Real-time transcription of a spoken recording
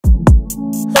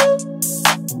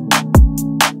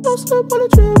Don't slip on the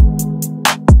trail.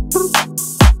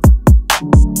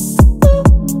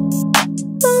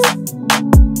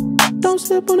 Don't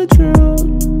slip on the trail.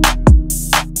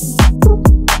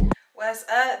 What's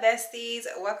up, besties?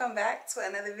 Welcome back to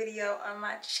another video on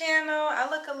my channel. I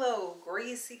look a little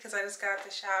greasy because I just got out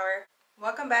the shower.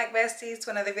 Welcome back, besties, to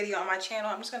another video on my channel.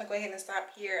 I'm just going to go ahead and stop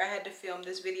here. I had to film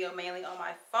this video mainly on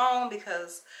my phone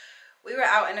because we were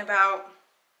out and about.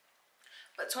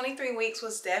 But 23 weeks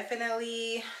was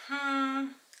definitely,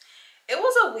 it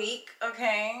was a week,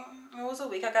 okay? It was a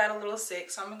week. I got a little sick,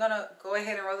 so I'm going to go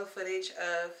ahead and roll the footage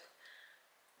of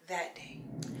that day.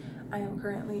 I am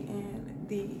currently in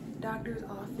the doctor's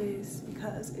office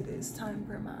because it is time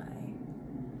for my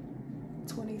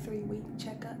 23-week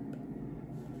checkup.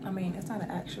 I mean, it's not an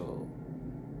actual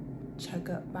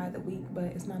checkup by the week, but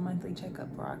it's my monthly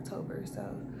checkup for October.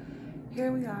 So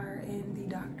here we are in the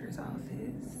doctor's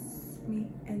office, me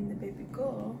and the baby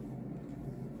girl.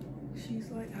 She's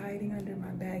like hiding under my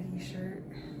baggy shirt.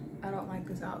 I don't like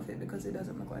this outfit because it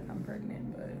doesn't look like I'm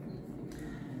pregnant, but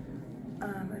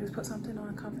I just put something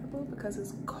on comfortable because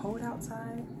it's cold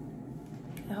outside.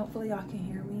 And hopefully y'all can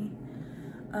hear me.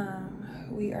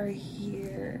 We are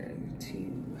here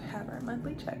to have our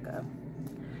monthly checkup.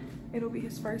 It'll be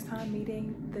his first time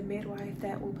meeting the midwife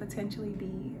that will potentially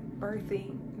be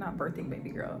not birthing baby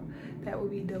girl, that will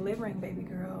be delivering baby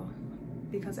girl,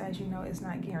 because as you know, it's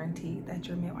not guaranteed that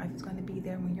your midwife is going to be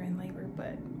there when you're in labor,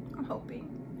 but I'm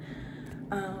hoping.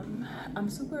 I'm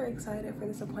super excited for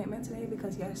this appointment today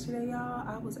because yesterday, y'all,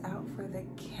 I was out for the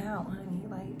count, honey.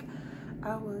 Like,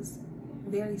 I was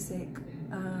very sick.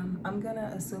 I'm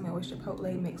gonna assume it was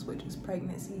Chipotle mixed with just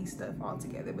pregnancy stuff all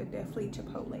together, but definitely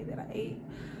Chipotle that I ate,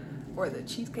 or the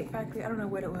Cheesecake Factory. I don't know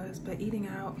what it was, but eating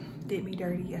out did me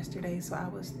dirty yesterday, so I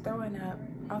was throwing up.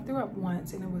 I threw up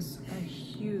once, and it was a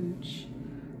huge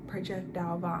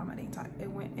projectile vomiting type.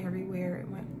 It went everywhere. It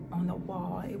went on the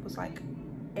wall. It was like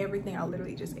everything I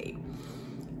literally just ate.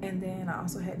 And then I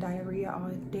also had diarrhea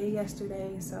all day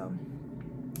yesterday, so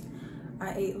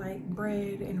I ate like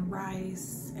bread and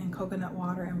rice and coconut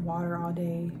water and water all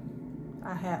day.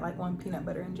 I had like one peanut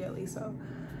butter and jelly, so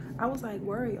I was like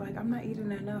worried, like I'm not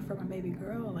eating enough for my baby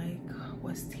girl. Like,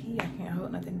 what's tea? I can't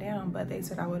hold nothing down. But they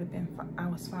said I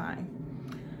was fine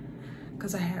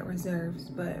because I had reserves.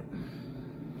 But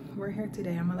we're here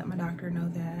today. I'm gonna let my doctor know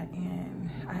that, and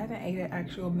I haven't ate an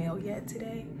actual meal yet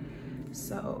today,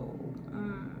 so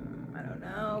I don't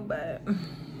know, but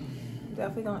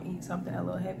definitely gonna eat something a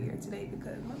little heavier today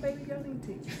because my baby girl needs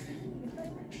to eat.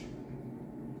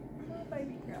 My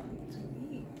baby girl needs to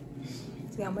eat.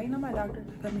 See, I'm waiting on my doctor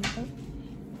to come in.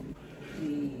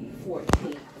 The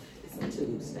 14th is a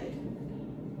Tuesday.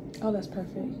 Oh, that's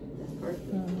perfect. That's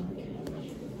perfect.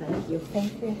 Thank you.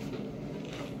 Thank you.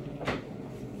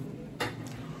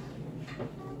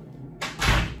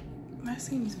 That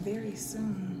seems very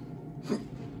soon.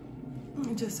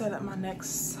 I just set up my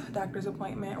next doctor's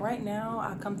appointment. Right now,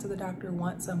 I come to the doctor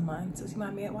once a month to see my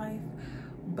midwife,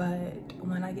 but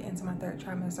when I get into my third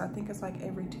trimester, I think it's like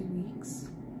every 2 weeks.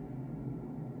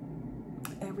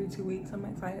 Every 2 weeks, I'm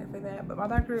excited for that. But my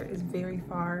doctor is very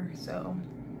far, so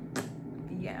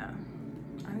yeah.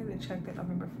 I need to check the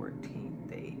November 14th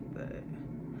date, but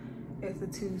it's a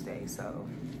Tuesday, so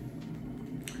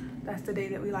that's the day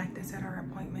that we like to set our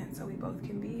appointment so we both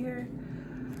can be here.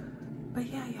 But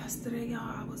yeah, yesterday, y'all,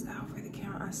 I was out for the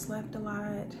count. I slept a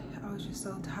lot. I was just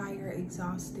so tired,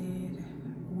 exhausted,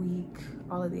 weak,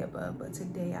 all of the above. But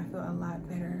today I feel a lot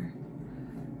better,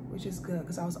 which is good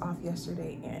because I was off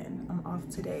yesterday and I'm off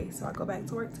today. So I go back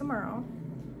to work tomorrow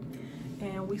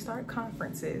and we start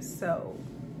conferences. So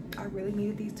I really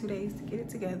needed these 2 days to get it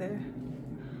together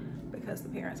because the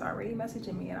parents are already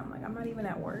messaging me and I'm like, I'm not even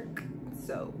at work.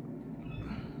 So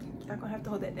y'all gonna have to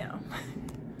hold that down.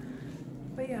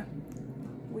 But yeah,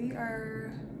 we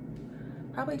are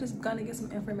probably just gonna get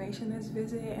some information this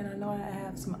visit, and I know I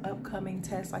have some upcoming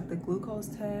tests like the glucose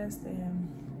test, and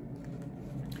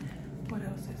what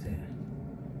else is it?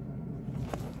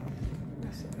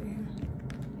 Let's see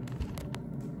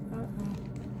right here.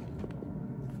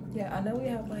 Yeah, I know we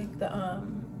have like the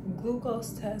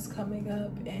glucose test coming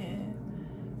up and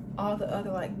all the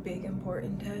other like big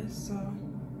important tests. So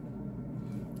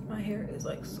my hair is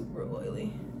like super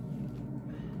oily.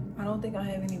 I don't think I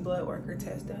have any blood work or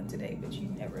test done today, but you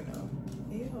never know.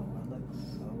 Ew, I look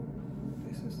so,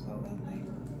 this is so ugly.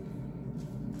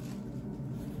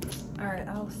 All right,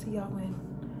 I'll see y'all when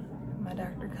my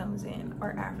doctor comes in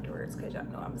or afterwards, because y'all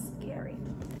know I'm scary.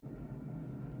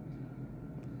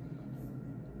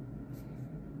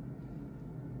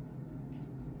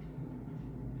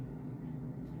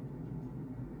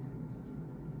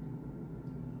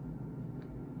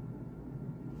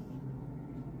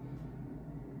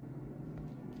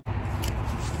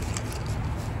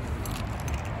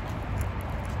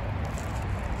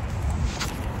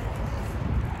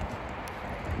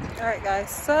 All right, guys,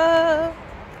 so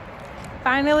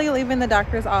finally leaving the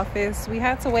doctor's office. We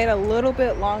had to wait a little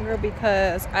bit longer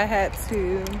because I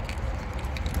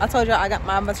told y'all I got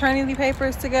my maternity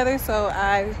papers together, so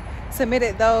I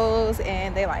submitted those,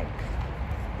 and they like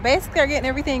basically are getting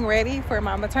everything ready for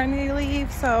my maternity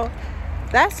leave. So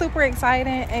that's super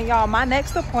exciting. And y'all, my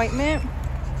next appointment,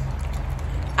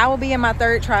 I will be in my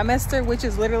 3rd trimester, which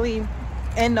is literally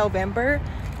in November,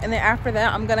 and then after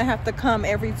that I'm gonna have to come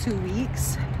every 2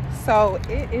 weeks. So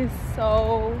it's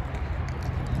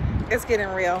getting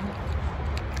real.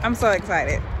 I'm so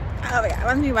excited. Oh yeah,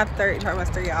 let me be my 3rd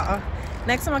trimester, y'all.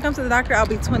 Next time I come to the doctor, I'll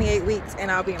be 28 weeks and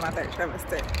I'll be in my 3rd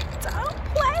trimester. Don't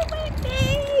play with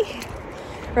me.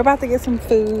 We're about to get some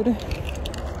food.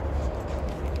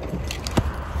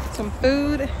 Some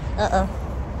food.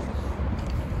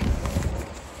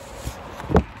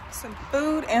 Some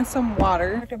food and some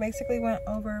water. Doctor basically went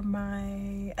over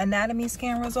my anatomy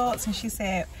scan results, and she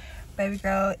said baby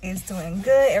girl is doing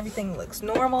good. Everything looks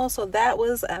normal. So that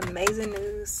was amazing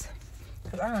news.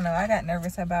 Because I don't know, I got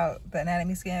nervous about the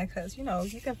anatomy scan because, you know,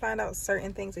 you can find out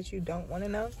certain things that you don't want to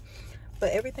know.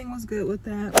 But everything was good with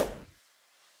that.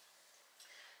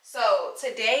 So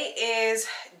today is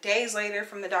days later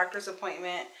from the doctor's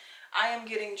appointment. I am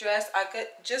getting dressed.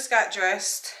 Just got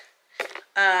dressed.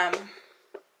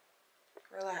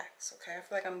 Relax, okay? I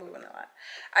feel like I'm moving a lot.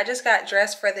 I just got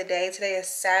dressed for the day. Today is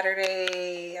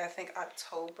Saturday, I think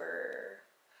October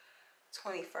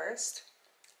 21st.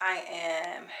 I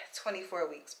am 24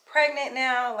 weeks pregnant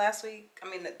now.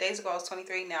 The days ago I was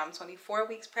 23. Now I'm 24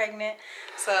 weeks pregnant.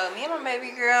 So me and my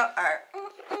baby girl are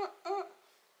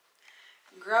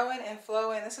growing and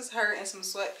flowing. This is her in some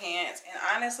sweatpants. And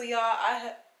honestly, y'all, I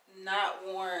have not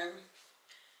worn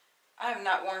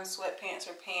sweatpants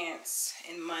or pants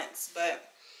in months. But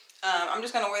I'm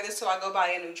just going to wear this till I go buy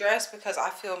a new dress because I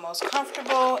feel most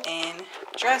comfortable in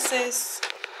dresses.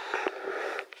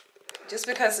 Just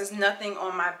because there's nothing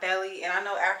on my belly, and I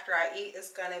know after I eat it's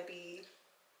gonna be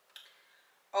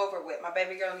over with. My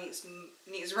baby girl needs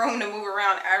room to move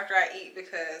around after I eat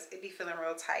because it be feeling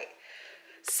real tight.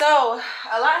 So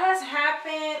a lot has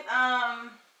happened.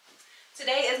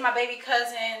 Today is my baby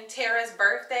cousin Tara's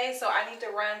birthday, so I need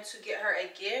to run to get her a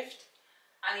gift.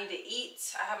 I need to eat.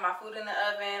 I have my food in the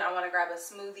oven. I want to grab a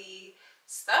smoothie,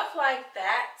 stuff like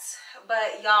that.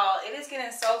 But y'all, it is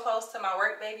getting so close to my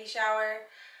work baby shower.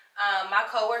 My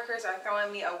coworkers are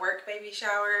throwing me a work baby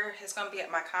shower. It's gonna be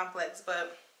at my complex,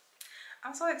 but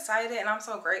I'm so excited and I'm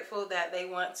so grateful that they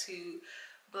want to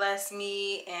bless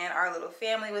me and our little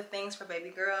family with things for baby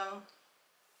girl.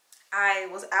 I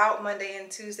was out Monday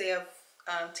and Tuesday of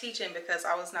teaching because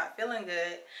I was not feeling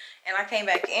good, and I came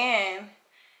back in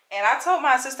and I told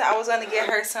my assistant I was gonna get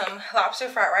her some lobster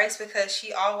fried rice because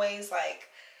she always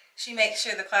she makes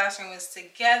sure the classroom is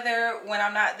together when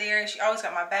I'm not there. She always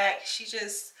got my back.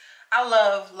 I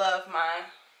love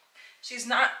she's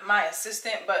not my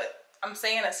assistant, but I'm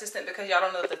saying assistant because y'all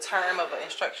don't know the term of an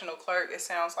instructional clerk. It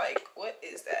sounds like, what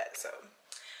is that? So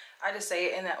I just say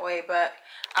it in that way. But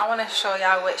I want to show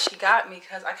y'all what she got me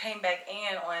because I came back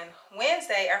in on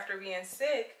Wednesday after being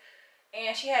sick,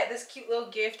 and she had this cute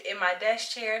little gift in my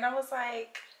desk chair, and I was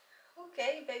like,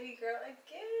 okay, baby girl, a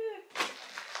gift.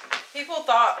 People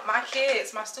thought, my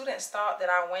students thought that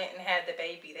I went and had the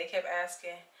baby. They kept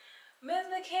asking, Ms.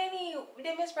 McKinney,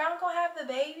 did Miss Brown go have the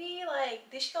baby? Like,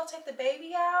 did she go take the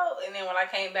baby out? And then when I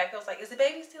came back, I was like, is the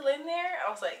baby still in there? I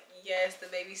was like, yes, the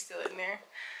baby's still in there.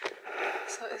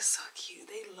 So it's so cute.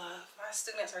 My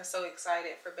students are so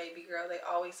excited for baby girl. They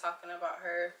always talking about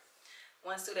her.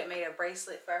 One student made a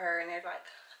bracelet for her, and they're like,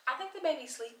 I think the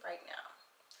baby's asleep right now.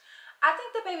 I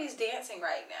think the baby's dancing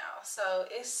right now. So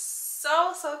it's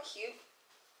so cute.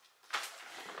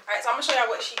 All right, so I'm gonna show y'all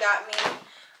what she got me.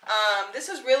 This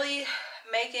is really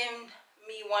making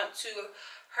me want to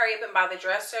hurry up and buy the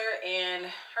dresser, and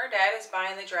her dad is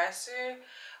buying the dresser,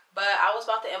 but I was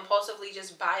about to impulsively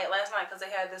just buy it last night because they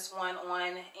had this one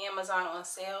on Amazon on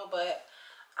sale. But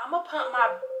I'm gonna pump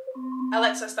my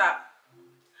Alexa, stop.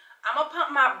 I'm gonna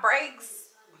pump my brakes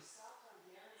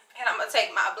and I'm gonna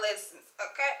take my blessings,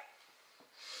 okay?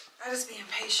 I just be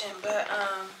impatient, but I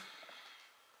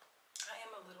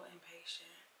am a little impatient.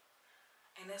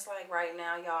 And it's like right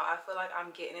now, y'all, I feel like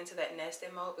I'm getting into that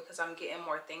nesting mode because I'm getting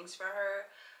more things for her.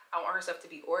 I want her stuff to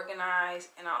be organized,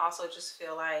 and I also just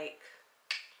feel like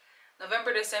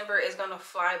November, December is gonna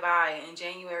fly by, and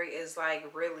January is like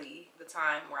really the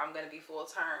time where I'm gonna be full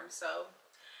term. So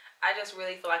I just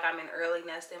really feel like I'm in early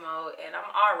nesting mode, and I'm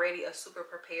already a super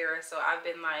preparer. So I've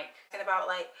been like thinking about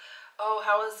like, oh,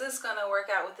 how is this gonna work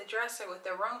out with the dresser, with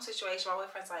the room situation? My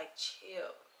boyfriend's like,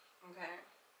 chill, okay,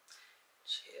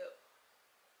 chill.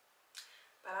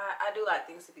 But I do like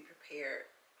things to be prepared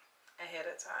ahead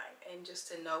of time and just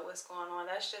to know what's going on.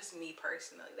 That's just me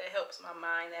personally. That helps my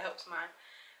mind. That helps my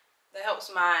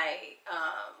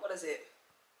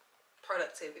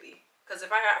productivity. Because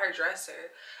if I got her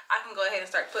dresser, I can go ahead and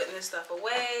start putting this stuff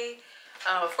away.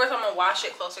 Of course, I'm gonna wash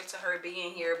it closer to her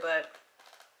being here, but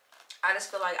I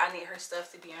just feel like I need her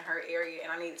stuff to be in her area,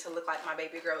 and I need it to look like my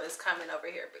baby girl is coming over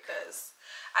here, because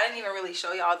I didn't even really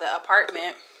show y'all the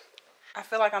apartment. I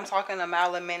feel like I'm talking a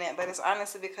mile a minute, but it's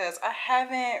honestly because I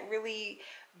haven't really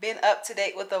been up to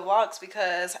date with the vlogs,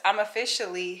 because I'm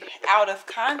officially out of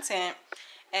content,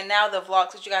 and now the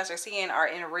vlogs that you guys are seeing are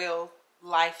in real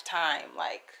lifetime.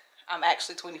 Like, I'm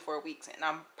actually 24 weeks, and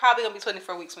I'm probably gonna be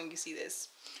 24 weeks when you see this.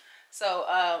 So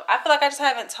I feel like I just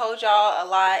haven't told y'all a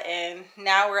lot, and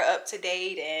now we're up to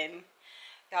date and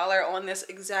y'all are on this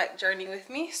exact journey with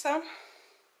me. So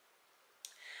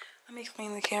let me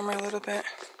clean the camera a little bit.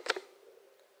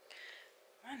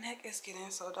 My neck is getting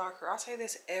so darker. I'll say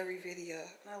this every video.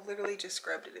 I literally just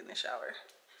scrubbed it in the shower.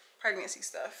 Pregnancy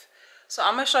stuff. So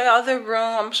I'm gonna show y'all the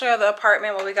room. I'm gonna show y'all the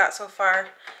apartment, what we got so far,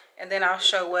 and then I'll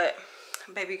show what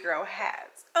baby girl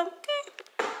has. Okay.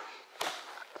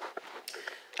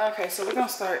 Okay, so we're gonna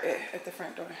start at the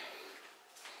front door.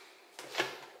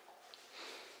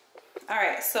 All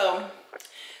right, so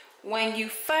when you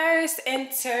first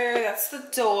enter, that's the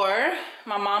door.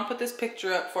 My mom put this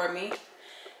picture up for me.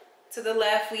 To the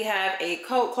left, we have a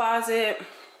coat closet.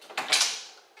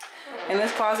 And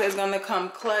this closet is gonna come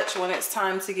clutch when it's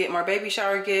time to get more baby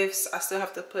shower gifts. I still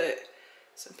have to put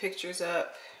some pictures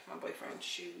up, my boyfriend's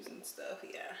shoes and stuff.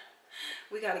 Yeah,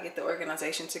 we gotta get the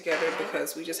organization together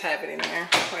because we just have it in there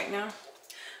right now.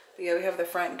 But yeah, we have the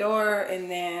front door, and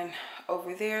then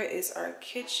over there is our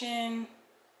kitchen.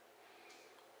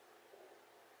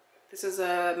 This is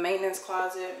a maintenance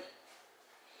closet.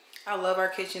 I love our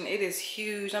kitchen. It is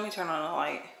huge. Let me turn on the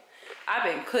light. I've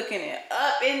been cooking it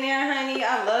up in there, honey.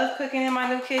 I love cooking in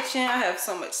my new kitchen. I have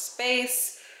so much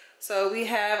space. So we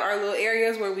have our little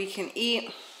areas where we can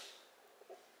eat.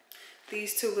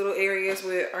 These two little areas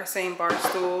with our same bar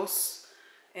stools.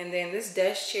 And then this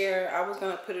desk chair, I was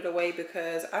gonna put it away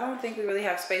because I don't think we really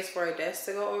have space for a desk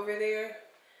to go over there.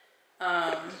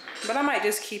 But I might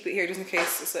just keep it here just in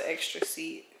case it's an extra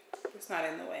seat. It's not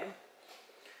in the way.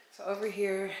 So over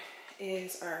here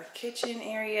is our kitchen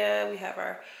area. We have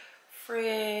our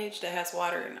fridge that has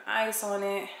water and ice on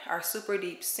it. Our super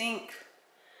deep sink.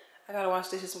 I gotta wash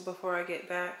dishes before I get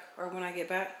back, or when I get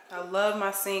back. I love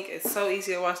my sink. It's so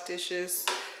easy to wash dishes.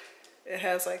 It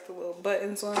has like the little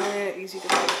buttons on it, easy to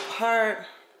pull apart.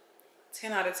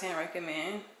 10 out of 10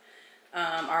 recommend.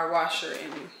 Our washer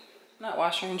and, not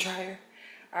washer and dryer,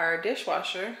 our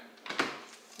dishwasher,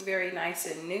 very nice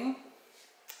and new.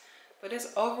 But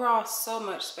it's overall so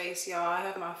much space, y'all. I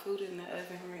have my food in the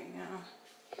oven right now.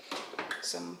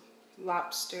 Some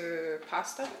lobster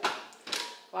pasta,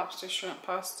 lobster shrimp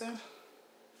pasta.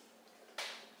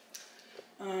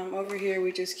 Over here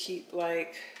we just keep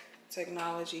like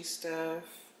technology stuff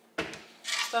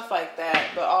like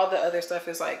that, but all the other stuff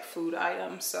is like food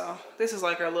items. So this is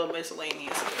like our little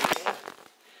miscellaneous area.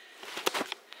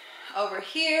 Over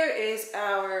here is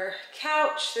our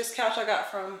couch. This couch I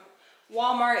got from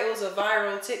Walmart. It was a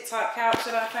viral TikTok couch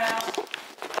that I found.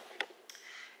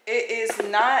 It is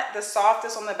not the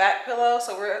softest on the back pillow,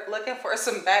 so we're looking for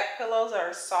some back pillows that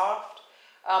are soft.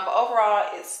 But overall,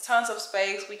 it's tons of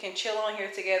space. We can chill on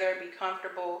here together and be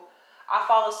comfortable. I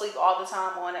fall asleep all the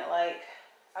time on it. Like,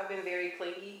 I've been very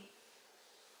clingy.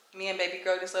 Me and baby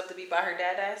girl just love to be by her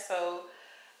dada. So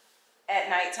at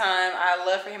nighttime, I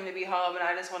love for him to be home, and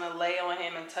I just want to lay on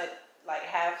him and touch, like,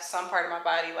 have some part of my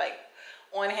body like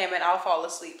on him, and I'll fall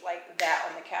asleep like that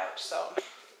on the couch. So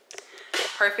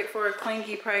perfect for a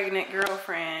clingy pregnant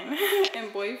girlfriend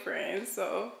and boyfriend.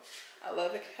 So I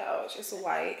love the couch. It's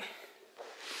white.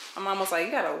 My mom was like,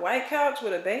 you got a white couch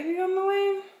with a baby on the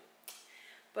way?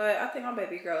 But I think my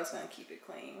baby girl is gonna keep it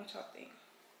clean. What y'all think?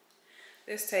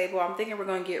 This table, I'm thinking we're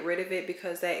gonna get rid of it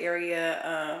because that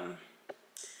area,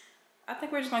 I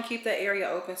think we're just gonna keep that area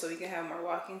open so we can have more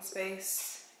walking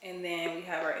space. And then we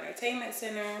have our entertainment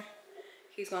center.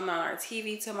 He's gonna mount our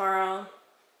TV tomorrow.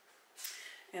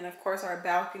 And of course our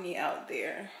balcony out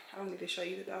there. I don't need to show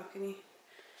you the balcony.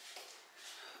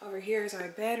 Over here is our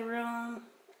bedroom.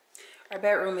 Our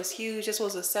bedroom is huge. This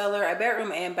was a cellar. Our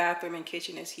bedroom and bathroom and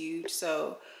kitchen is huge.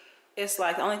 So it's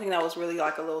like the only thing that was really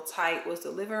like a little tight was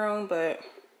the living room, but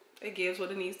it gives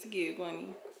what it needs to give,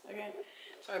 honey. Okay.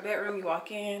 So our bedroom, you walk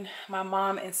in. My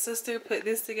mom and sister put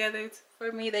this together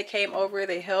for me. They came over,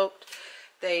 they helped.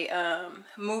 They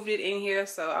moved it in here.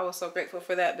 So I was so grateful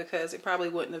for that because it probably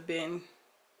wouldn't have been,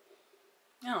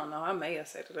 I don't know, I may have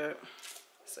set it up.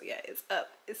 So yeah, it's up,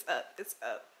 it's up, it's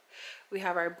up. We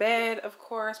have our bed, of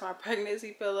course, my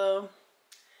pregnancy pillow.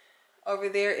 Over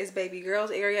there is baby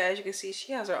girl's area. As you can see,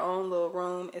 she has her own little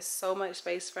room. It's so much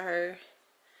space for her.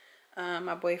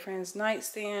 My boyfriend's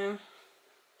nightstand.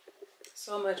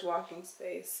 So much walking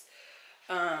space.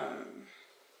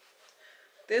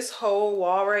 This whole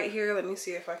wall right here, let me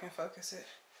see if I can focus it.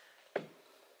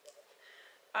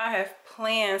 I have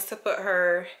plans to put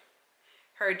her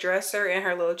dresser and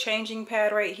her little changing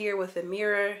pad right here with a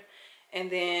mirror. And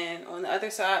then on the other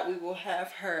side, we will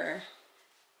have her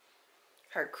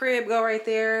crib go right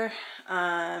there.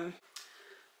 Let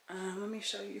me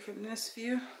show you from this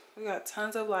view. We got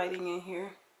tons of lighting in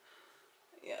here.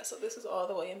 Yeah, so this is all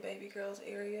the way in baby girl's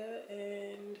area,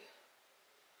 and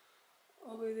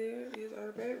over there is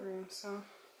our bedroom. So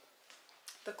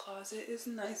the closet is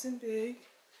nice and big.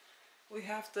 We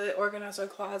have to organize our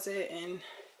closet and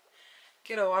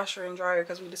get a washer and dryer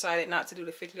because we decided not to do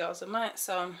the $50 a month.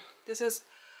 So this is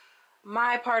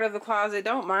my part of the closet.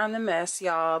 Don't mind the mess,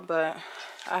 y'all, but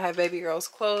I have baby girl's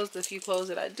clothes, the few clothes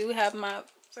that I do have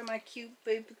for my cute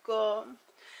baby girl.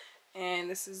 And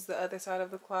this is the other side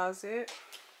of the closet.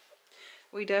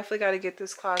 We definitely got to get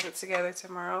this closet together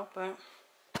tomorrow, but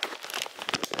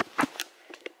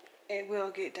it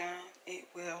will get done. It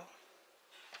will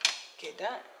get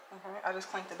done. Okay, I just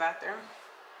cleaned the bathroom.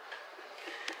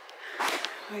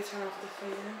 Let me turn off the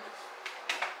fan.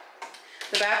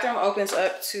 The bathroom opens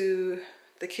up to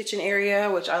the kitchen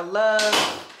area, which I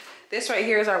love. This right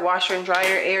here is our washer and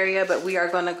dryer area, but we are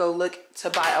going to go look to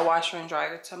buy a washer and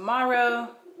dryer tomorrow.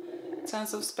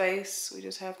 Tons of space. We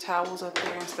just have towels up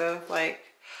there and stuff. Like,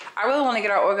 I really want to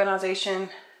get our organization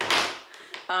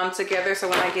together, so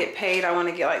when I get paid, I want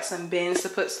to get like some bins to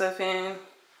put stuff in.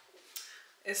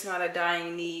 It's not a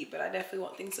dying need, but I definitely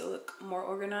want things to look more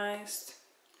organized.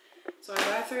 So our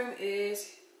bathroom is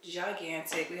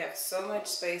gigantic. We have so much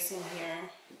space in here.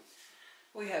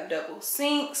 We have double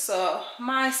sinks, so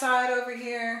my side over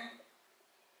here,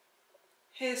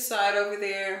 his side over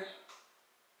there,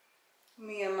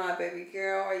 me and my baby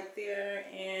girl right there,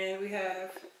 and we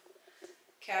have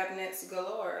cabinets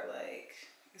galore. Like,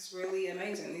 it's really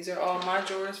amazing. These are all my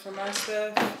drawers for my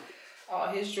stuff, all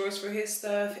his drawers for his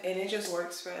stuff, and it just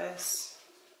works for us.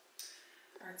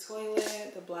 Our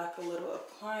toilet, the black little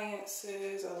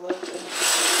appliances, I love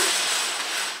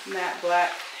the matte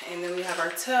black. And then we have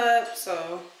our tub, so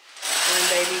when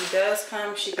baby does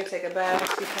come, she can take a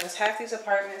bath, because half these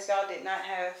apartments, y'all, did not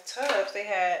have tubs. They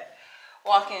had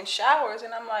walk-in showers,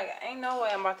 and I'm like, ain't no way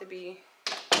I'm about to be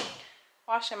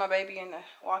washing my baby in the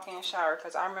walk-in shower,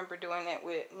 because I remember doing it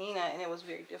with Nina and it was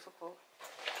very difficult.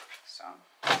 So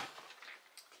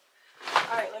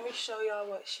all right, let me show y'all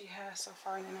what she has so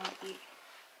far, and then I'll eat.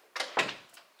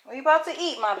 What you about to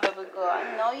eat, my baby girl?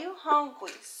 I know you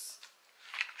hungry.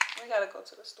 We gotta go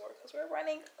to the store because we're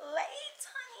running late,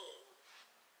 honey.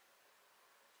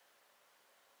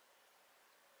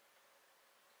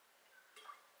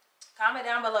 Comment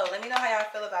down below. Let me know how y'all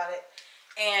feel about it.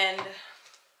 And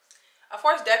of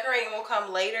course, decorating will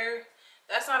come later.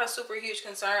 That's not a super huge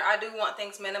concern. I do want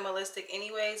things minimalistic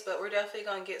anyways, but we're definitely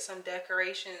gonna get some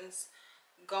decorations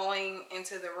going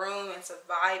into the room and some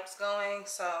vibes going.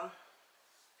 So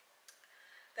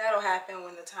that'll happen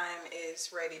when the time is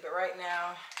ready. But right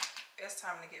now, it's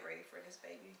time to get ready for this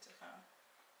baby to come.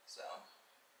 So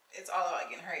it's all about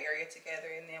getting her area together,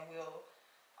 and then we'll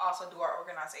also do our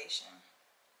organization.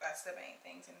 That's the main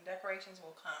things, and the decorations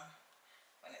will come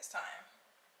when it's time.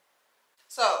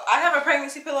 So I have a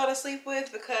pregnancy pillow to sleep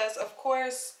with because, of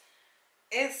course,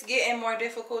 it's getting more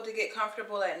difficult to get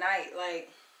comfortable at night.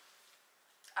 Like,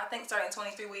 I think starting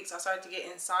 23 weeks, I started to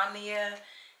get insomnia,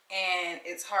 and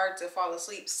it's hard to fall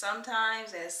asleep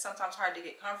sometimes, and it's sometimes hard to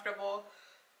get comfortable.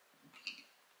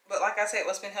 But like I said,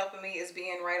 what's been helping me is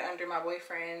being right under my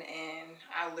boyfriend, and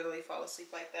I literally fall asleep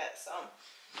like that. So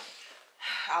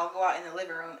I'll go out in the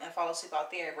living room and fall asleep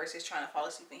out there versus trying to fall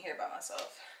asleep in here by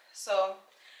myself. So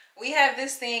we have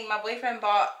this thing. My boyfriend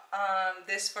bought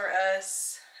this for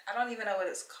us. I don't even know what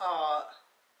it's called.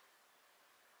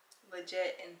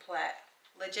 Legit and Platt.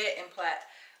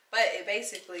 But it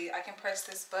basically, I can press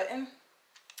this button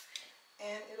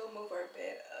and it'll move our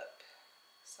bed up.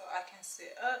 So I can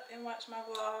sit up and watch my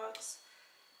vlogs.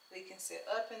 We can sit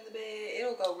up in the bed.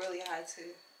 It'll go really high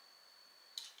too.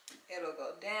 It'll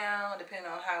go down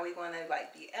depending on how we want to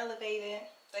like be elevated.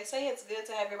 They say it's good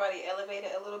to have your body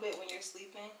elevated a little bit when you're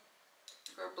sleeping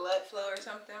for blood flow or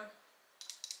something.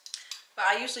 But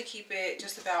I usually keep it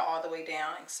just about all the way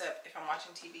down, except if I'm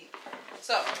watching TV.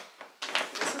 So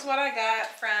this is what I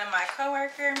got from my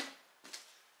coworker.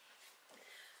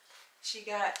 She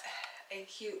got a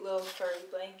cute little furry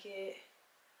blanket.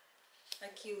 A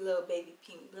cute little baby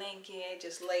pink blanket.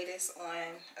 Just lay this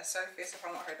on a surface if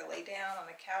I want her to lay down on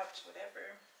the couch,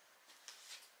 whatever.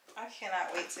 I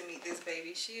cannot wait to meet this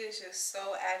baby. She is just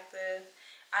so active.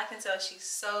 I can tell she's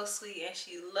so sweet and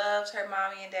she loves her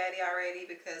mommy and daddy already,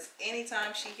 because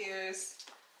anytime she feels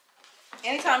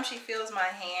my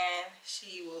hand,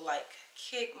 she will like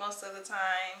kick most of the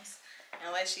times,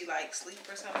 unless she like sleep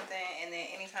or something. And then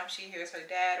anytime she hears her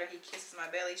dad or he kisses my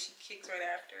belly, she kicks right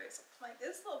after. So I'm like,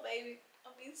 this little baby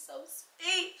will be so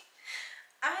sweet.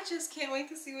 I just can't wait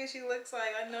to see what she looks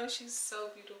like. I know she's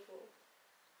so beautiful.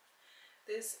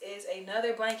 This is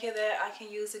another blanket that I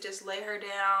can use to just lay her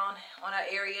down on an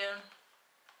area.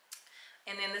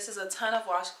 And then this is a ton of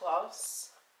washcloths.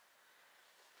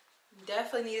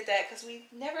 Definitely needed that because we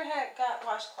never got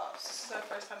washcloths. This is our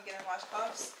first time getting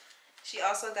washcloths. She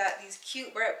also got these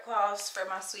cute burp cloths for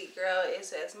my sweet girl. It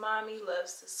says, "Mommy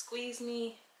loves to squeeze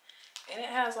me." And it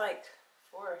has like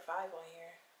 4 or 5 on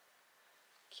here.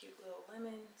 Cute little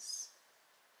lemons.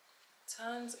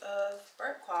 Tons of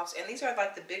burp cloths. And these are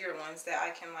like the bigger ones that I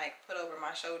can like put over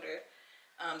my shoulder.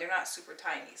 They're not super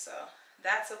tiny, so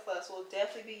that's a plus. We'll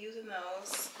definitely be using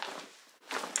those.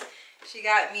 She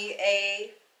got me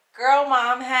a girl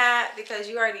mom hat because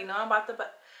you already know I'm about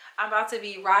to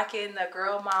be rocking the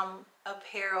girl mom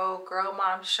apparel, girl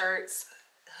mom shirts,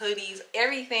 hoodies,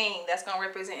 everything that's gonna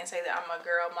represent and say that I'm a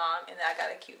girl mom and that I got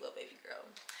a cute little baby girl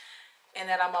and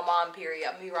that I'm a mom, period.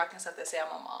 I'm gonna be rocking stuff that say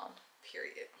I'm a mom,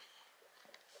 period.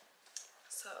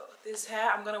 So this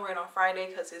hat, I'm gonna wear it on Friday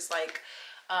because it's like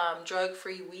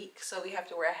drug-free week, so we have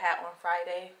to wear a hat on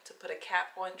Friday to put a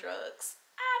cap on drugs.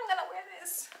 I'm gonna wear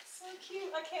this. So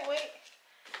cute. I can't wait.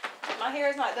 My hair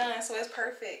is not done, so it's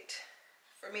perfect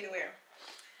for me to wear.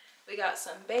 We got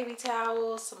some baby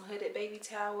towels, some hooded baby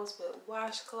towels with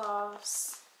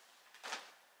washcloths.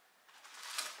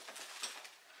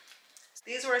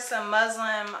 These were some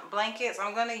muslin blankets.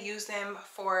 I'm gonna use them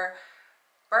for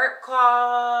burp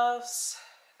cloths.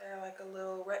 They're like a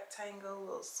little rectangle,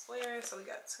 little square. So we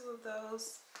got 2 of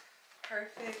those.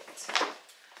 Perfect.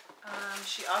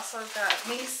 She also got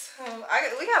me some,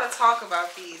 we gotta talk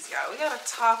about these, y'all. We gotta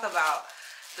talk about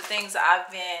the things that I've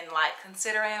been like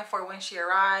considering for when she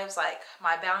arrives, like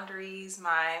my boundaries,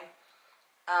 my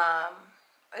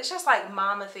it's just like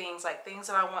mama things, like things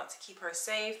that I want to keep her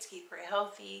safe, to keep her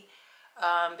healthy,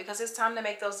 because it's time to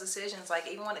make those decisions. Like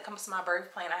even when it comes to my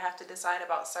birth plan, I have to decide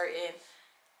about certain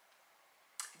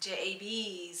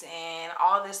JABs and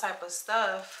all this type of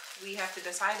stuff we have to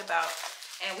decide about.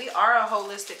 And we are a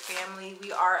holistic family.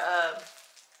 We are a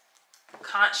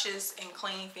conscious and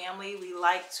clean family. We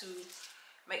like to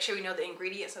make sure we know the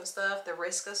ingredients of stuff, the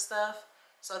risk of stuff.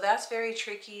 So that's very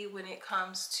tricky when it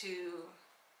comes to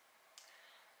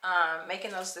making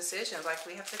those decisions. Like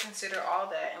we have to consider all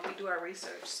that, and we do our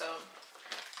research. So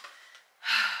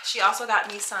she also got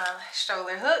me some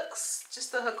stroller hooks,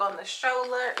 just to hook on the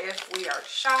stroller if we are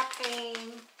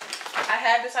shopping. I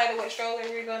have decided what stroller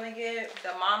we're gonna get.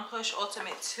 The Mom Push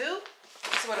Ultimate 2.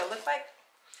 This is what it looks like.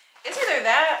 It's either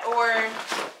that or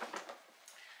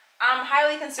I'm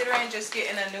highly considering just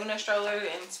getting a Nuna stroller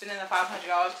and spending the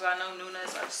 $500 because I know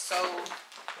Nunas are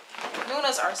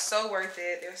so worth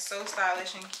it. They're so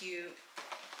stylish and cute.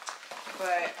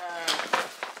 But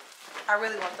I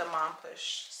really want the Mom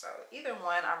Push. So either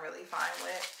one I'm really fine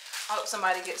with. I hope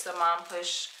somebody gets the Mom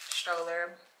Push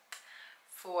stroller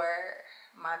for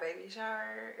my baby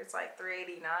shower. It's like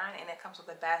 $389 and it comes with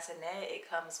a bassinet. It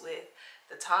comes with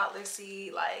the toddler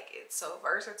seat. Like it's so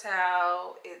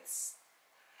versatile. It's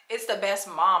the best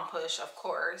Mom Push, of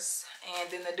course. And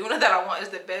then the Duna that I want is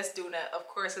the best Duna, of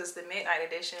course, is the Midnight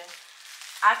Edition.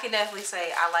 I can definitely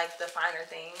say I like the finer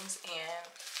things, and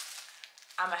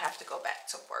I'm gonna have to go back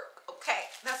to work. Okay,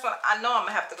 that's what I know. I'm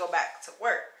gonna have to go back to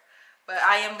work, but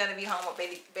I am gonna be home with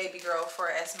baby girl for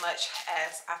as much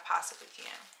as I possibly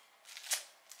can.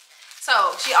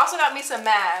 So she also got me some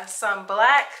masks, some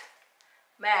black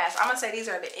masks. I'm gonna say these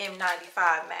are the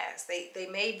M95 masks. They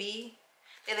may be,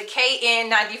 they're the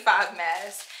KN95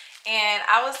 masks. And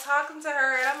I was talking to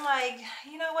her and I'm like,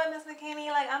 you know what, Miss McKinney,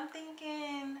 like I've been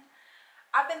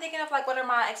thinking of like what are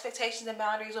my expectations and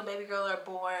boundaries when baby girl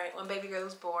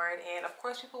is born. And of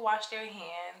course people wash their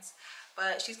hands,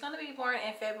 but she's gonna be born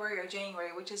in February or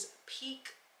January, which is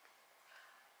peak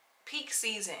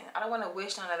season. I don't want to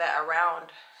wish none of that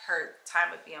around her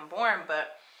time of being born,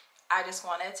 but I just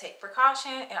want to take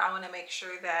precaution, and I want to make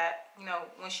sure that, you know,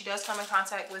 when she does come in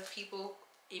contact with people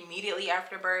immediately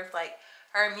after birth, like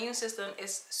her immune system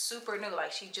is super new.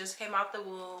 Like she just came out the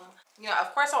womb. You know,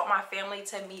 of course I want my family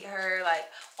to meet her, like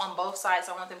on both sides.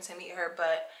 I want them to meet her,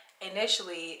 but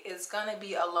initially it's gonna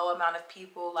be a low amount of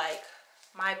people, like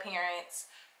my parents,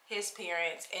 his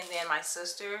parents, and then my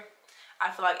sister. I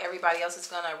feel like everybody else is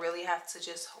gonna really have to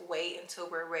just wait until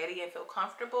we're ready and feel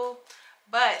comfortable.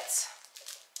 But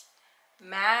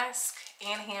mask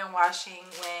and hand washing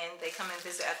when they come and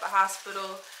visit at the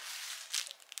hospital,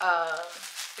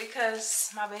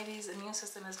 because my baby's immune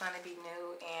system is going to be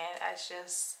new, and that's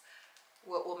just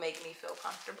what will make me feel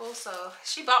comfortable. So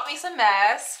she bought me some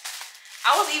masks.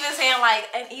 I was even saying, like,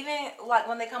 and even like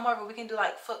when they come over, we can do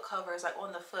like foot covers, like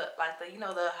on the foot, like the, you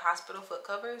know, the hospital foot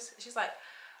covers. She's like,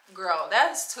 girl,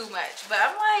 that's too much. But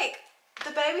I'm like,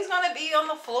 the baby's gonna be on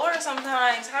the floor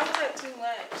sometimes. How is that too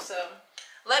much? So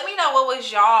let me know what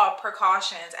was y'all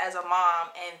precautions as a mom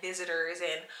and visitors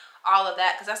and all of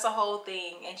that, because that's the whole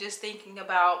thing. And just thinking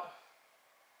about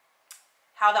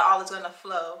how the all is gonna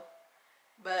flow.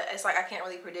 But it's like I can't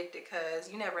really predict it because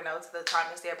you never know till the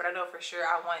time is there. But I know for sure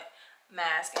I want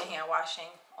mask and hand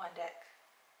washing on deck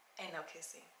and no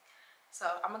kissing. So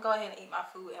I'm gonna go ahead and eat my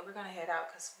food, and we're gonna head out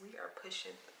because we are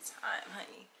pushing the time,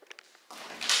 honey.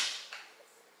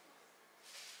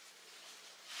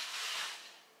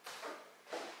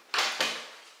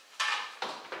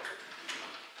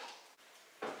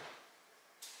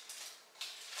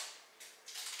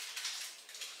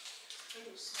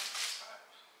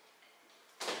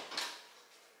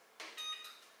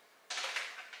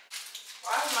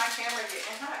 Why is my camera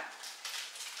getting hot?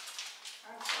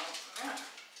 I don't know.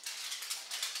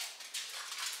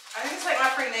 I need to take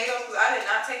my prenatals because I did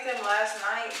not take them last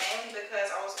night, mainly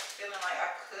because I was feeling like I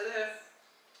could have.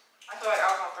 I feel like I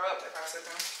was gonna throw up if I took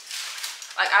them.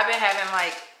 Like I've been having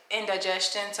like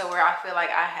indigestion to where I feel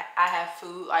like I have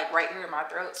food like right here in my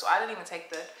throat. So I didn't even take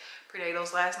the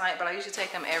prenatals last night, but I usually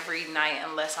take them every night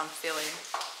unless I'm not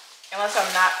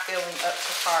feeling up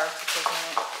to par to taking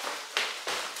it.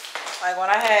 Like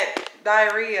when I had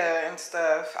diarrhea and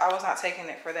stuff, I was not taking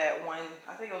it for that one.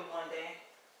 I think it was one day.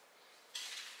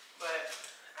 But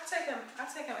I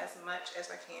take them as much as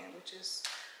I can, which is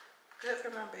good for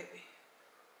my baby.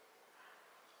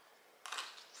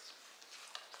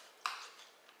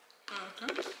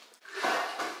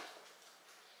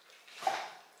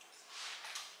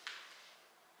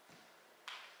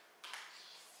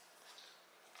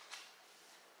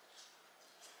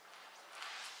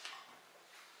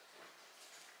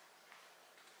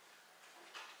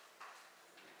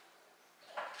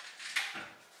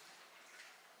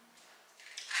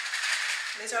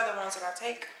 These are the ones that I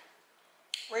take.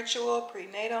 Ritual,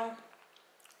 prenatal.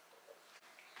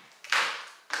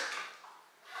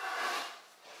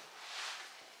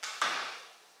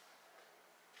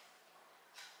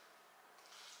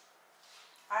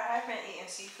 I have been eating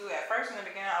seafood. At first in the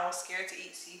beginning I was scared to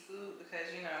eat seafood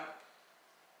because, you know,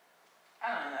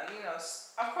 I don't know, you know,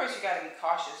 of course you gotta be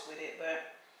cautious with it,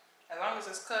 but as long as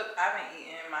it's cooked, I've been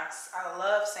eating I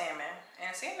love salmon.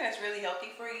 And salmon is really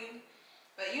healthy for you.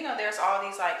 But you know, there's all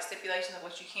these like stipulations of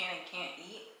what you can and can't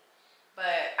eat.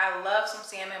 But I love some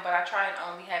salmon, but I try and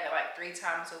only have it like 3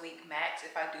 times a week max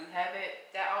if I do have it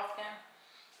that often.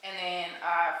 And then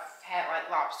I've had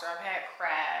like lobster, I've had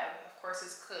crab. Of course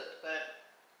it's cooked, but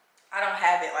I don't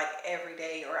have it like every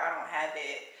day, or I don't have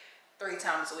it 3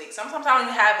 times a week. Sometimes I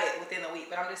don't even have it within the week,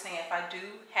 but I'm just saying if I do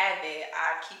have it,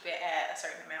 I keep it at a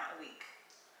certain amount a week.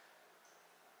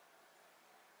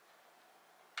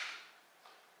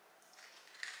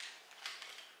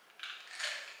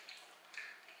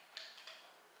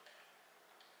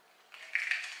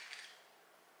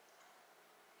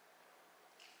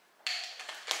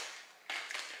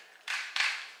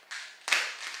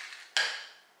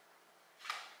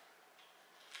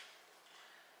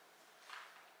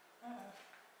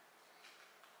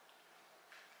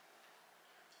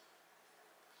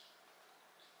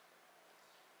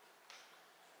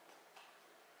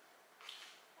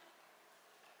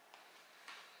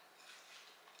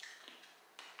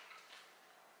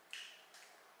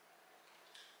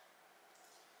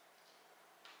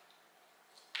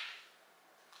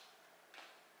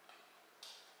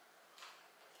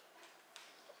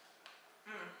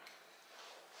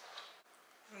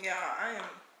 Yeah, I am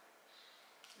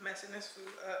messing this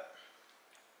food up.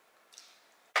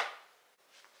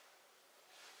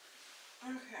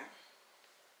 Okay.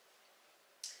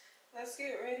 Let's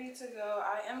get ready to go.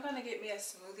 I am gonna get me a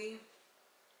smoothie.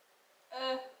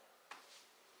 So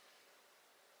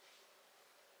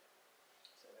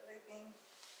everything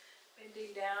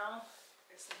bending down,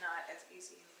 it's not as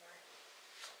easy anymore.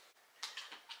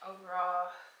 Overall,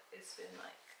 it's been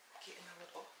like getting a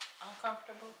little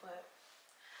uncomfortable, but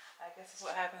I guess it's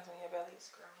what happens when your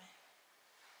belly's growing.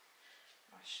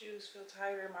 My shoes feel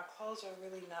tighter. My clothes are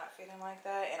really not fitting like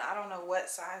that, and I don't know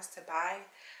what size to buy.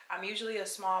 I'm usually a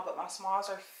small, but my smalls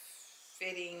are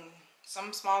fitting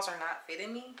some smalls are not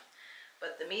fitting me,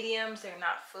 but the mediums, they're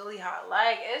not fully how I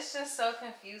like. It's just so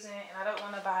confusing, and I don't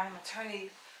want to buy maternity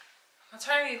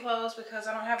clothes because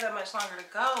I don't have that much longer to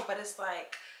go. But it's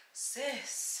like,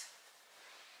 sis,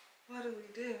 what do we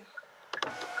do?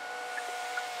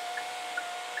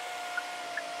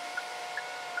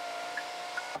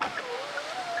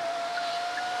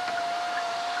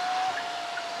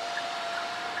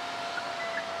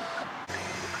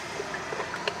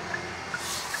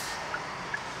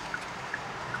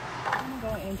 I'm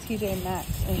going in TJ Maxx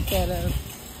instead of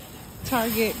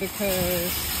Target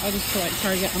because I just feel like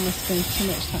Target, I'm gonna spend too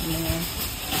much time there,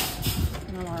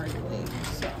 and I'm already late.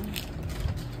 So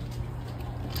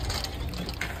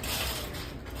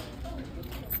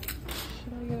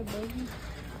should I get a buggy?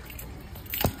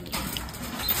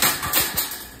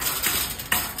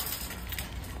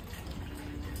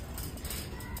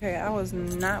 Okay, I was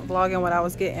not vlogging what I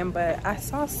was getting, but I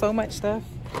saw so much stuff.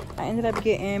 I ended up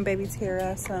getting baby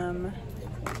Tara some,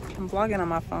 I'm vlogging on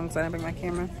my phone because I didn't bring my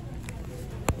camera.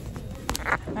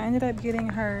 I ended up getting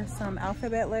her some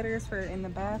alphabet letters for in the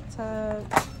bathtub.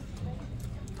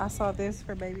 I saw this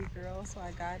for baby girl, so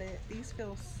I got it. These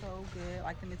feel so good.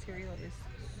 Like the material is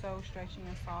so stretchy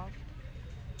and soft.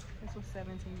 This was $17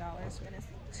 and it's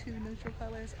 2 neutral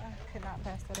colors. I could not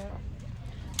pass that up.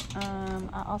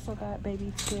 I also got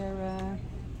baby Tara.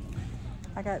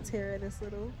 I got Tara this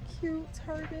little cute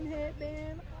turban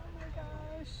headband. Oh my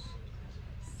gosh,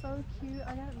 so cute.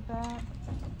 I got that.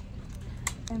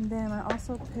 And then I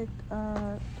also picked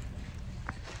up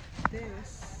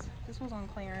this. This was on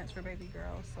clearance for baby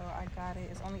girl, so I got it.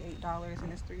 It's only $8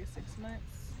 and it's 3 to 6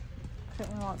 months.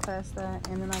 Couldn't walk past that.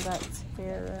 And then I got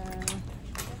Tara.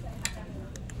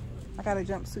 I got a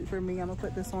jumpsuit for me. I'm gonna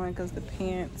put this on because the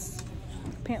pants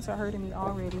are hurting me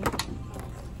already.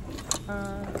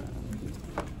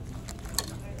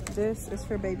 This is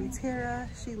for baby Tara.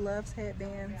 She loves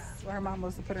headbands. Well, her mom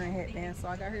wants to put her in headbands, so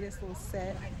I got her this little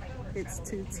set. It's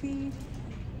 2T.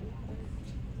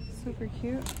 Super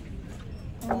cute.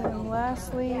 And then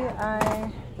lastly,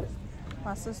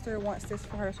 my sister wants this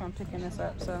for her, so I'm picking this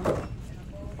up. So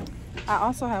I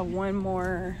also have one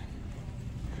more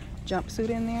jumpsuit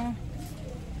in there.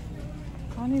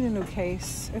 I need a new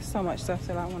case. There's so much stuff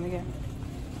that I want to get.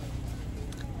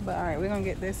 But all right, we're gonna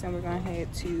get this and we're gonna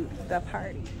head to the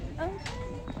party. Okay.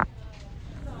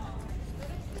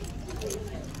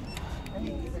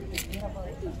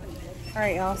 All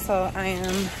right, y'all, so I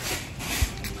am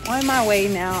on my way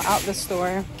now out the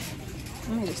store.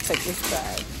 Let me just take this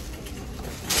bag.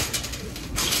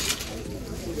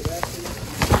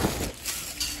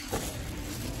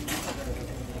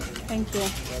 Thank you.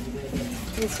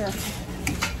 You too.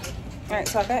 All right,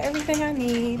 so I got everything I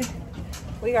need.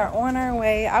 We are on our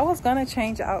way. I was gonna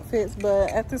change outfits, but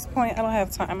at this point I don't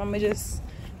have time. I'm gonna just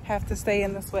have to stay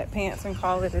in the sweatpants and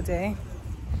call it a day.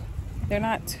 They're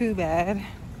not too bad.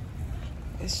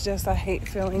 It's just I hate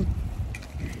feeling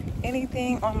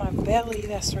anything on my belly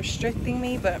that's restricting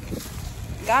me, but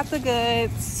got the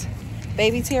goods.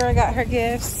 Baby Tara got her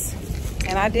gifts,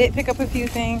 and I did pick up a few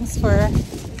things for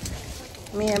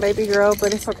me and baby girl,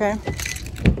 but it's okay.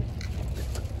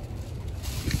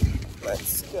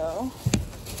 Let's go.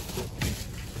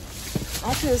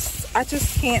 I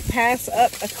just can't pass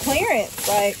up a clearance.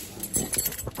 Like,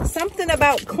 something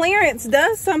about clearance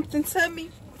does something to me.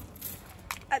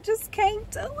 I just can't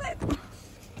do it.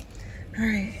 All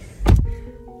right,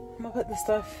 I'm gonna put the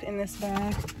stuff in this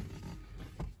bag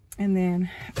and then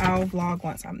I'll vlog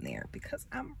once I'm there because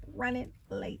I'm running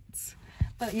late.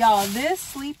 But y'all, this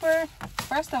sleeper,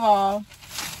 first of all,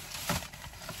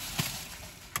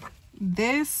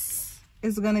 this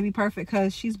is gonna be perfect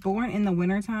because she's born in the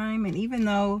winter time, and even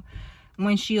though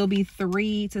when she'll be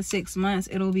 3 to 6 months,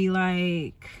 it'll be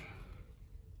like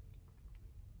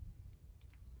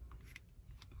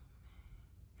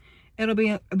it'll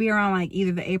be around like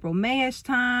either the April-Mayish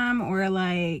time or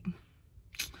like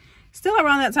still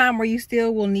around that time where you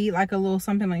still will need like a little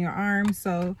something on your arm.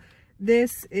 So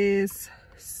this is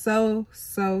so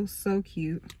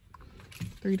cute.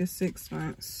 3 to 6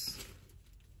 months.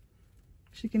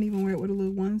 She can even wear it with a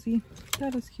little onesie.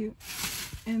 That is cute.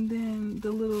 And then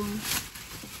the little,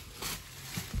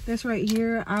 this right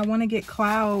here, I want to get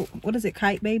Cloud, what is it,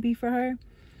 Kite Baby for her.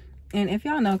 And if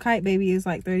y'all know, Kite Baby is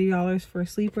like $30 for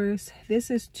sleepers.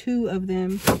 This is 2 of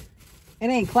them. It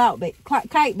ain't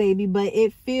Kite Baby, but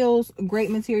it feels great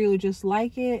material just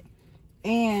like it.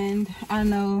 And I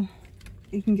know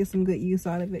you can get some good use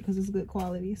out of it because it's good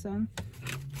quality. So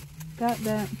got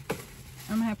that.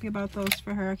 I'm happy about those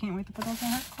for her. I can't wait to put those in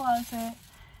her closet.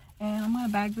 And I'm gonna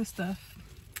bag this stuff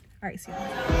All right, see you.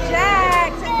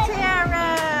 Jax and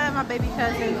Tara, my baby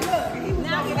cousin.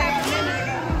 Now we have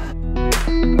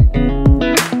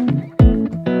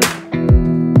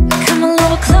come a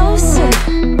little closer.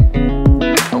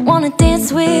 I wanna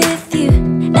dance with you.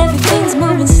 Everything's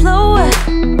moving slower.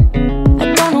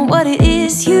 I don't know what it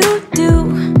is you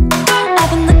do. I've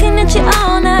been looking at you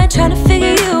all night, trying to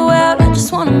figure you out. I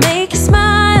just wanna make you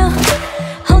smile.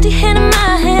 Hold your hand in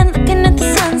my hand, looking at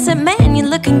the sunset. Man, you're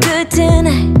looking good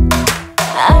tonight.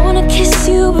 I wanna kiss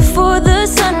you before the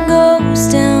sun goes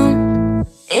down.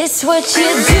 It's what you're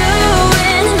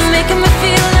doing, making me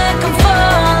feel like I'm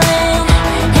falling.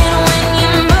 And when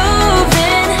you're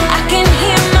moving, I can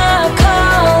hear my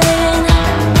calling.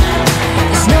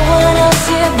 There's no one else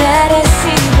here that I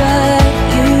see but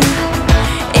you.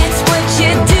 It's what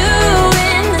you're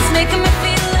doing that's making me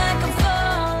feel like I'm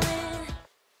falling.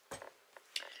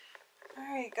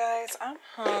 Alright guys, I'm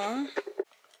home.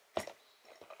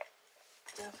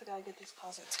 Definitely gotta get this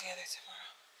closet together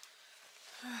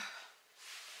tomorrow.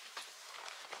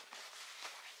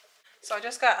 So I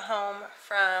just got home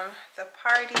from the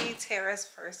party, Tara's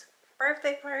first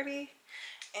birthday party,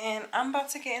 and I'm about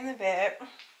to get in the bed.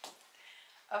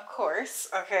 Of course,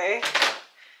 okay.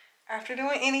 After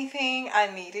doing anything, I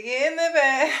need to get in the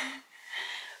bed.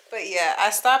 But yeah,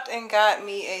 I stopped and got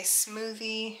me a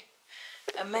smoothie,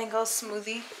 a mango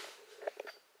smoothie.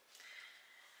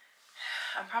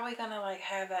 I'm probably gonna like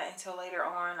have that until later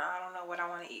on. I don't know what I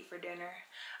want to eat for dinner.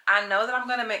 I know that I'm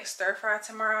gonna make stir fry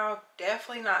tomorrow.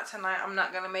 Definitely not tonight. I'm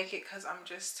not gonna make it because I'm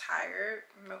just tired.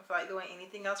 I don't feel like doing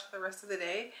anything else for the rest of the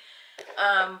day.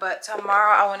 But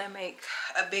tomorrow I want to make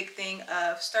a big thing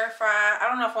of stir fry. I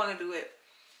don't know if I want to do it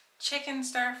chicken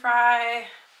stir fry.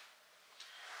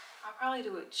 I'll probably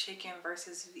do it chicken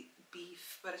versus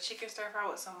beef, but a chicken stir fry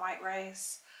with some white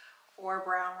rice or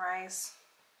brown rice.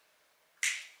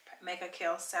 Make a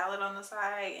kale salad on the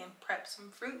side and prep some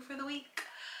fruit for the week.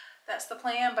 That's the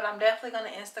plan, but I'm definitely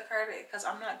going to Instacart it because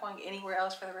I'm not going anywhere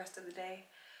else for the rest of the day.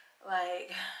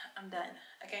 Like, I'm done.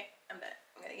 Okay, I'm done.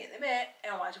 I'm going to get in the bed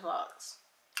and watch vlogs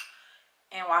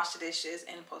and wash the dishes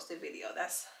and post a video.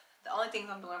 That's the only things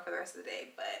I'm doing for the rest of the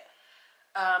day.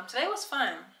 But today was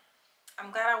fun.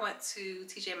 I'm glad I went to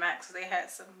TJ Maxx. They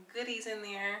had some goodies in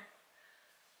there.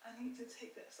 I need to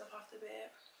take that stuff off the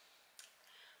bed.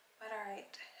 But all right.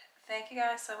 Thank you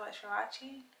guys so much for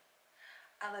watching.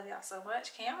 I love y'all so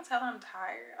much. Can y'all tell I'm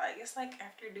tired? Like, it's like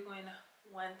after doing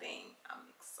one thing, I'm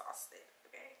exhausted,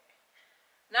 okay?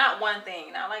 Not one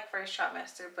thing, not like first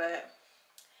trimester, but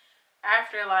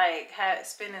after like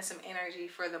spending some energy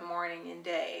for the morning and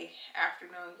day,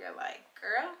 afternoon, you're like,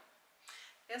 girl,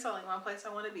 there's only one place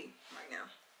I want to be right now.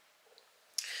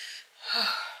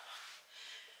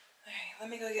 Alright, let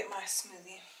me go get my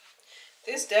smoothie.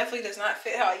 This definitely does not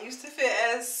fit how it used to fit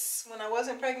as when I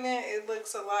wasn't pregnant. It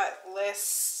looks a lot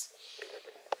less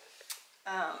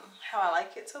how I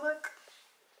like it to look.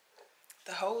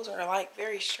 The holes are like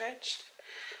very stretched.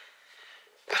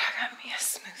 But I got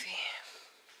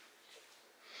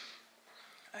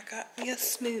me a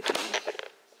smoothie.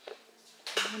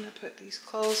 I'm gonna put these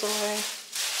clothes away.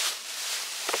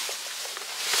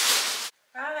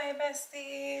 Bye,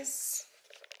 besties.